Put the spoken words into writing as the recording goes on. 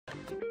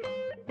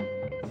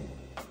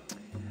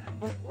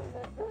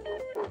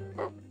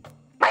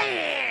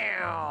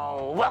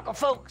Welcome,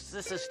 folks.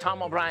 This is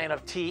Tom O'Brien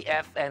of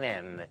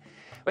TFNN.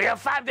 We go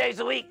 5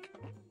 days a week.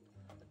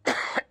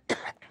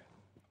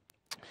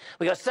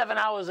 We go 7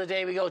 hours a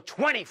day. We go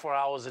 24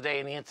 hours a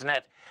day on the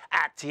internet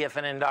at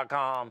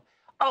TFNN.com.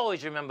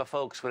 Always remember,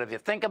 folks, whatever you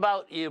think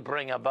about, you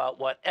bring about.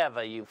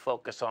 Whatever you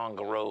focus on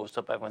grows.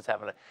 Hope everyone's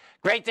having a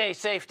great day,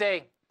 safe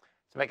day.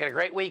 Let's make it a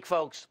great week,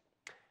 folks.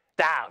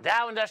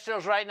 Dow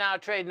Industrials right now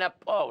trading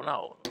up. Oh,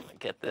 no. Let me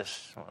get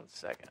this. 1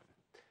 second.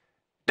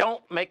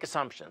 Don't make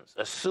assumptions.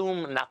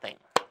 Assume nothing.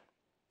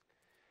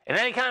 In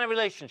any kind of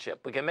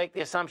relationship, we can make the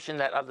assumption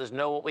that others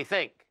know what we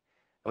think.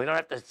 And we don't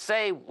have to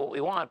say what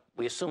we want.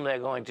 We assume they're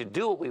going to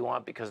do what we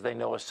want because they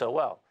know us so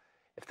well.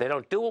 If they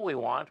don't do what we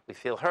want, we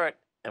feel hurt,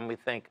 and we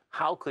think,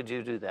 how could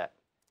you do that?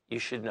 You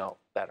should know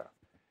better.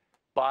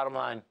 Bottom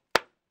line,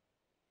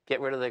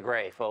 get rid of the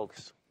gray,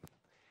 folks.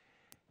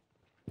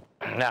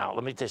 Now,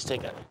 let me just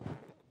take a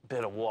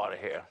bit of water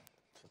here.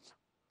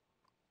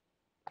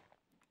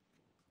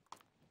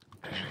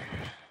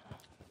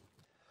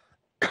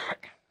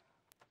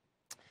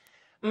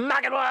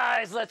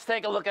 Market-wise, let's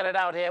take a look at it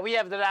out here. We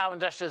have the Dow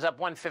Industrials up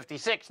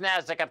 156,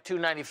 NASDAQ up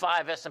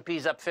 295,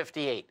 S&P's up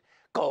 58.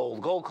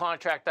 Gold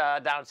contract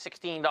down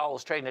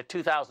 $16, trading at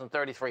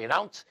 $2,033 an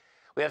ounce.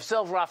 We have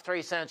silver off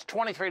 3 cents,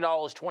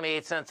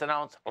 $23.28 an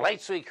ounce.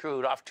 Light sweet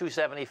crude off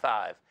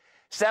 $2.75,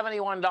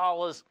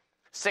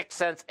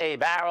 $71.06 a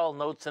barrel.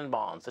 Notes and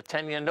bonds. The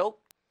 10-year note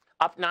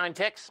up 9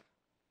 ticks,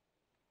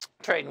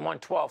 trading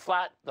 112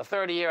 flat. The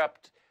 30-year up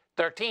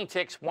 13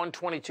 ticks,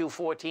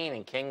 122.14,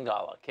 and King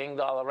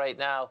Dollar right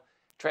now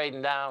trading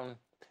down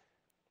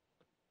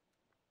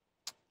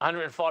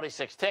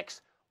 146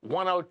 ticks,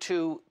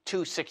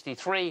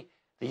 102.263.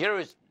 The euro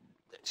is,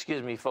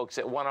 excuse me, folks,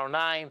 at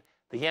 109.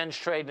 The yen's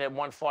trading at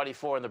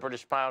 144, and the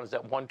British pound is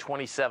at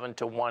 127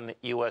 to 1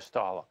 US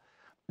dollar.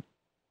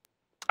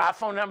 Our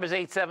phone number is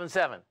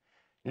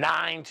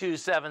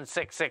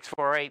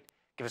 877-927-6648.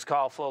 Give us a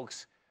call,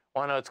 folks.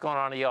 Want to know what's going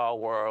on in your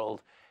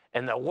world.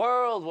 In the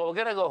world, well, we're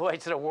going to go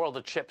right to the world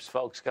of chips,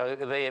 folks.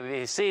 If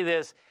you see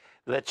this,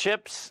 the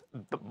chips,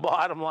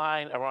 bottom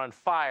line, are on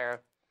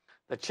fire.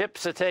 The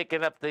chips are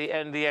taking up the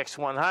NDX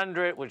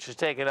 100, which is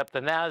taking up the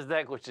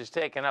NASDAQ, which is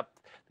taking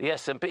up the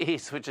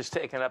S&Ps, which is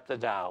taking up the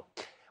Dow.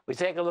 We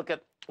take a look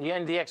at the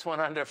NDX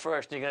 100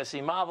 first. You're going to see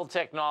Marvel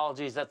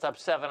Technologies, that's up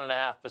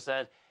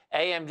 7.5%.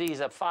 AMD's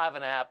up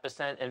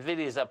 5.5%.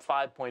 NVIDIA's up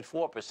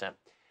 5.4%.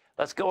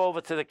 Let's go over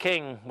to the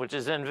king, which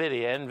is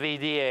NVIDIA,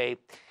 NVDA.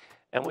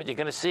 And what you're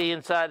going to see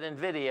inside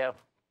NVIDIA,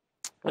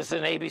 this is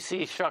an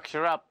ABC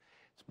structure up.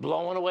 It's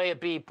blowing away a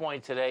B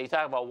point today. You're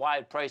talking about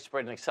wide price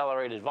spread and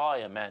accelerated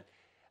volume, man.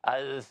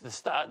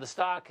 The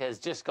stock has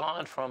just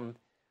gone from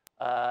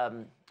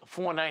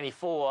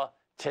 494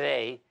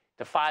 today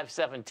to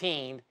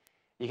 517.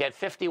 You get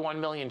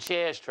 51 million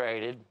shares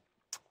traded.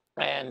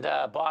 And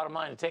bottom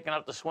line, you're taking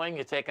out the swing.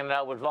 You're taking it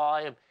out with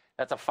volume.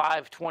 That's a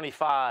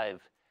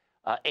 525.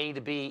 A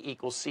to B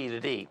equals C to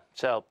D.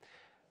 So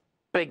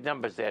big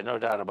numbers there, no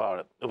doubt about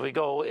it. If we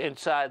go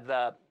inside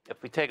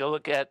if we take a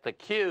look at the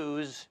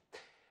Qs,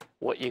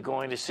 what you're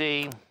going to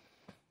see,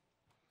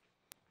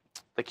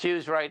 the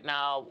Qs right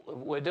now,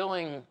 we're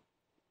doing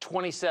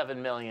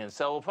 27 million.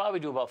 So we'll probably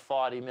do about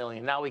 40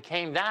 million. Now we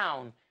came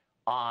down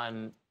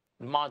on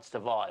monster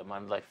volume,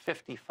 on like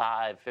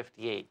 55,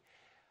 58.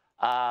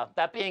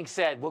 That being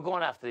said, we're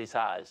going after these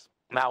highs.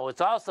 Now what's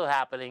also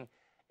happening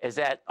is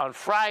that on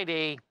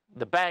Friday,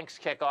 the banks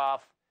kick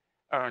off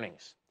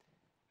earnings.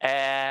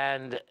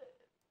 And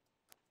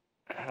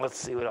let's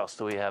see, what else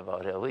do we have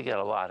out here? We got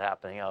a lot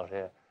happening out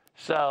here.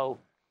 So,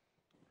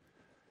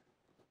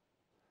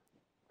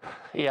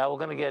 yeah, we're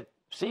going to get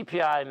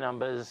CPI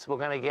numbers. We're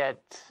going to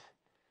get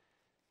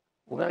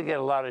a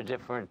lot of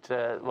different.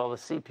 Well, the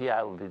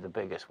CPI will be the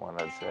biggest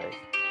one, I'd say.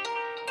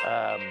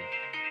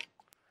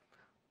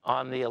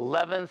 On the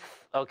 11th,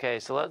 okay.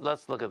 So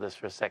let's look at this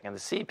for a second. The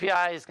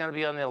CPI is going to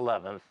be on the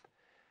 11th.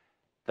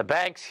 The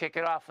banks kick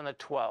it off on the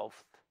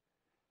 12th.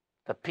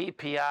 The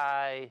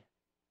PPI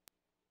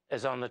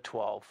is on the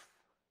 12th.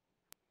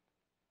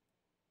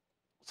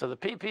 So the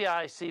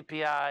PPI,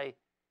 CPI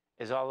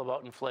is all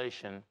about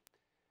inflation.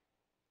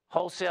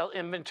 Wholesale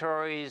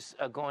inventories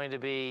are going to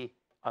be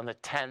on the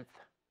 10th.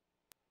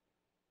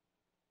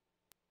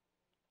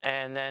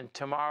 And then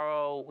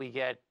tomorrow we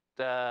get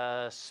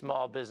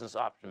small business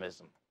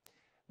optimism.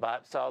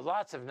 So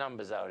lots of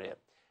numbers out here.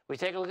 We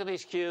take a look at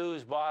these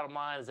Qs. Bottom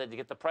line is that you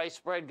get the price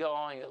spread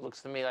going. It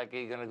looks to me like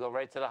you're going to go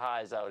right to the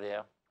highs out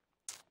here.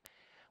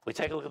 We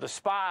take a look at the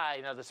SPY.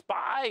 Now, the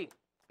SPY,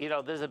 you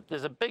know, there's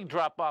a big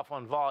drop-off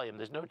on volume.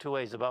 There's no two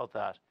ways about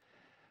that.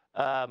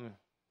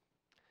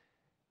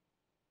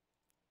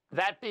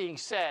 That being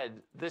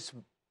said, this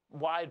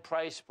wide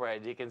price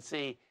spread, you can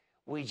see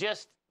we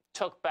just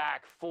took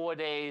back 4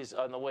 days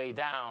on the way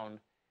down,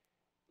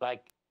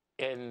 like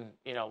in,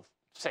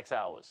 6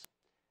 hours.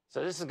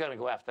 So this is going to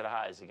go after the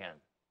highs again.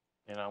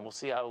 We'll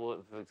see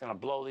how it's going to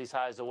blow these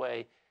highs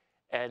away.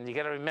 And you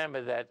got to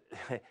remember that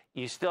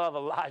you still have a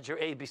larger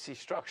ABC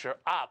structure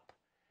up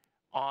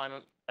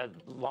on a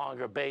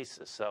longer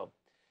basis. So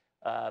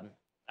I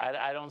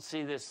don't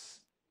see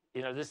this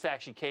you know, this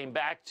actually came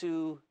back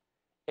to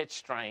its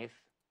strength.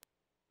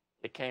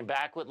 It came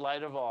back with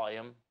lighter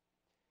volume.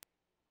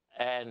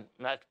 And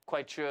I'm not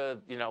quite sure,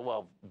 you know,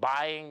 well,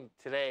 buying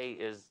today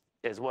is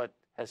what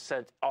has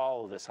sent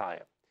all of this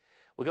higher.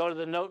 We go to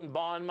the note and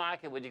bond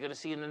market. What you're going to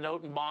see in the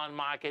note and bond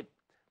market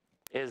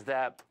is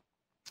that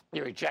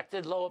you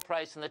rejected lower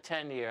price in the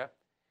 10-year.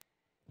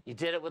 You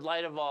did it with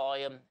lighter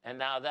volume, and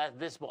now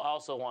this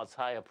also wants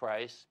higher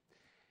price.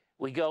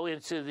 We go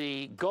into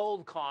the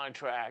gold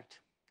contract.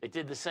 It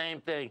did the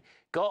same thing.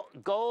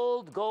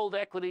 Gold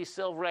equities,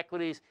 silver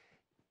equities.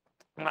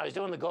 When I was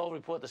doing the gold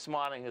report this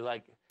morning,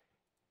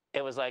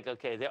 it was like,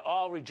 okay, they're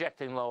all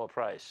rejecting lower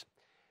price.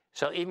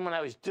 So even when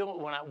I was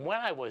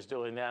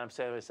doing that, I'm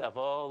saying to myself,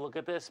 oh, look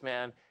at this,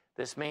 man.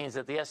 This means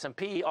that the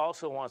S&P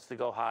also wants to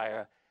go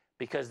higher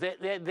because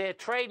they're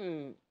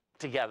trading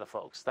together,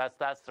 folks.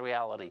 That's the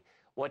reality.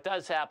 What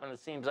does happen, it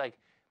seems like,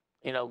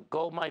 you know,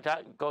 gold might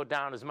not go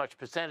down as much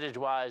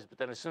percentage-wise, but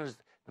then as soon as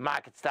the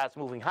market starts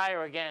moving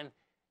higher again,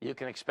 you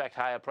can expect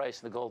higher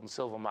price in the gold and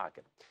silver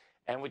market.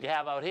 And what you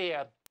have out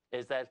here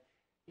is that,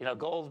 you know,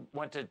 gold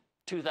went to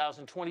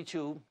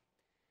 2022,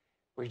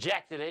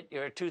 rejected it.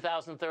 You're at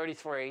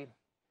 2033.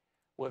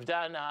 We've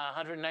done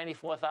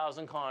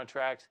 194,000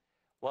 contracts.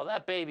 Well,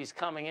 that baby's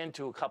coming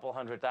into a couple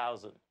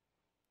 100,000.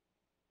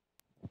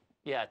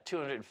 Yeah,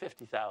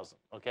 250,000,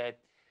 okay?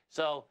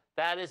 So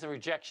that is a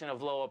rejection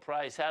of lower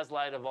price, has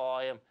lighter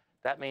volume.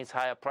 That means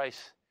higher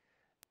price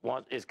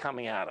is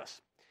coming at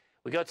us.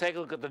 We go take a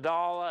look at the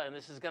dollar, and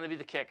this is going to be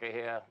the kicker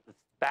here. It's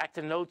back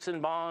to notes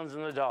and bonds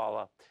and the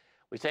dollar.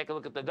 We take a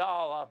look at the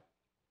dollar.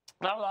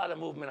 Not a lot of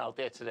movement out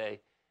there today.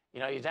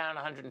 You know, you're down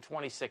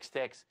 126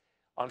 ticks.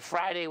 On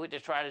Friday, what you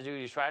try to do,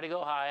 you try to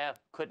go higher,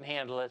 couldn't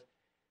handle it.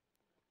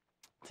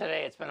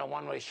 Today, it's been a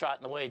one-way shot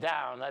in the way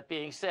down. That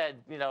being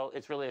said, you know,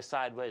 it's really a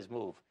sideways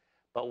move.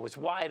 But what's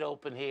wide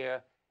open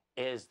here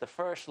is the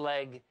first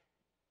leg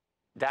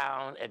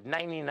down at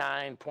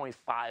 99.500.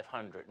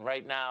 And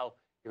right now,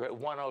 you're at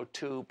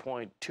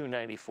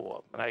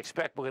 102.294. And I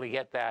expect we're going to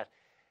get that.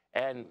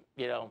 And,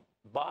 you know,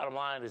 bottom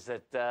line is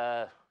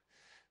that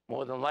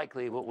more than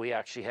likely what we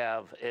actually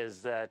have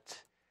is that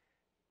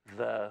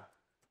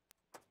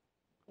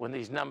when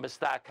these numbers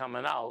start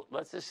coming out,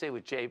 let's just see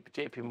what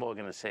JP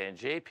Morgan is saying.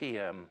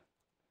 JPM.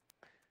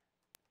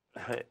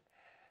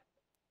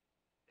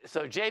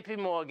 So JP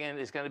Morgan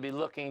is going to be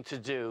looking to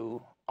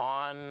do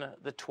on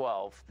the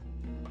 12th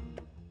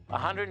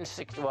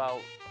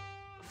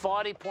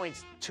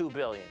 40.2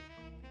 billion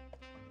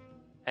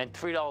and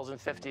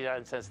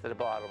 $3.59 to the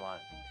bottom line.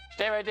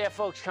 Stay right there,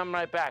 folks. Coming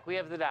right back. We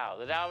have the Dow.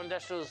 The Dow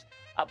Industrials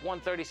up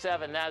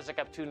 137, Nasdaq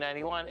up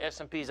 291,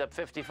 S&P's up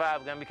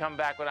 55. We're going to be coming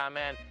back with our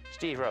man,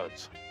 Steve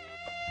Rhodes.